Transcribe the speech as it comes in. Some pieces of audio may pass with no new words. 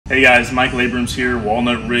Hey guys, Mike Abrams here,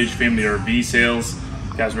 Walnut Ridge Family RV Sales.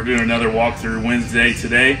 Guys, we're doing another walkthrough Wednesday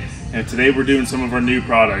today, and today we're doing some of our new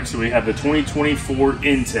products. So we have the 2024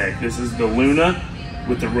 Intech. This is the Luna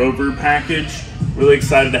with the Rover package. Really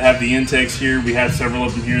excited to have the Intechs here. We have several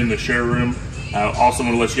of them here in the showroom. Also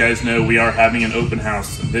want to let you guys know we are having an open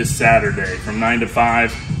house this Saturday from 9 to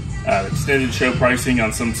 5. Extended show pricing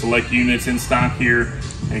on some select units in stock here.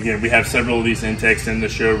 And again, we have several of these Intechs in the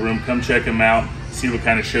showroom. Come check them out, see what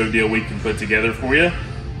kind of show deal we can put together for you.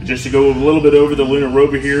 Just to go a little bit over the Luna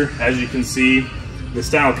Rover here, as you can see, the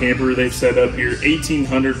style camper they've set up here,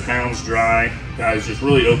 1,800 pounds dry. Guys, just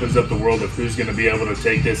really opens up the world of who's going to be able to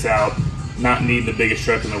take this out, not need the biggest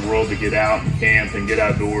truck in the world to get out and camp and get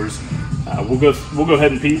outdoors. We'll go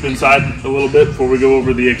ahead and peep inside a little bit before we go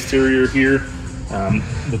over the exterior here.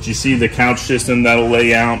 But you see the couch system that'll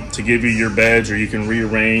lay out to give you your beds, or you can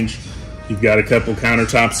rearrange. You've got a couple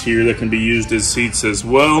countertops here that can be used as seats as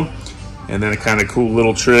well. And then a kind of cool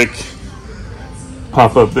little trick,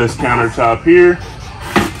 pop up this countertop here.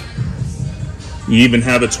 You even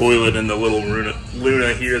have a toilet in the little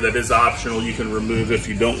Luna here that is optional. You can remove if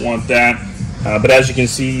you don't want that. But as you can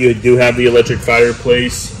see, you do have the electric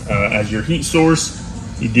fireplace as your heat source.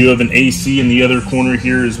 You do have an AC in the other corner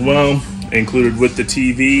here as well, included with the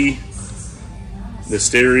TV, the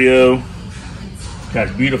stereo.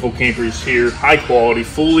 Got beautiful campers here, high quality,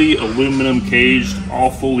 fully aluminum caged, all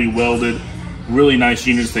fully welded. Really nice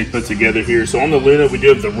units they put together here. So on the Luna, we do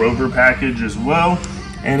have the Rover package as well,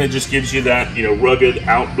 and it just gives you that, you know, rugged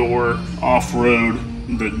outdoor off-road,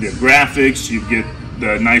 the graphics. You get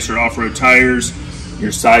the nicer off-road tires,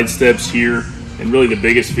 your side steps here, and really the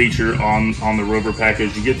biggest feature on the Rover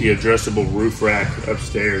package, you get the adjustable roof rack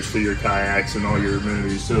upstairs for your kayaks and all your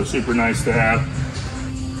amenities. So super nice to have.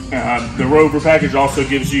 The Rover package also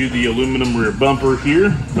gives you the aluminum rear bumper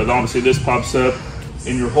here, but obviously this pops up,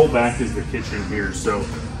 and your whole back is the kitchen here. So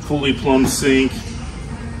fully plumbed sink.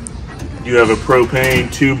 You have a propane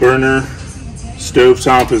 2-burner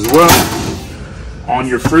stovetop as well. On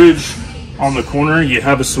your fridge, on the corner, you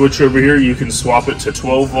have a switch over here. You can swap it to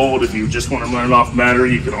 12 volt if you just want to run it off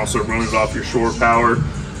battery. You can also run it off your shore power.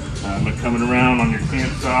 But coming around on your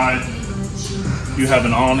campsite, you have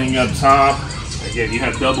an awning up top. Again, you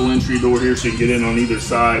have double entry door here, so you can get in on either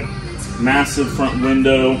side. Massive front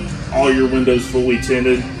window, all your windows fully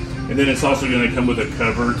tinted. And then it's also going to come with a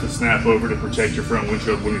cover to snap over to protect your front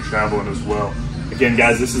windshield when you're traveling as well. Again,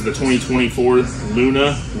 guys, this is the 2024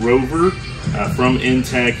 Luna Rover from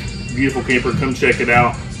Intech. Beautiful camper. Come check it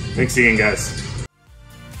out. Thanks again, guys.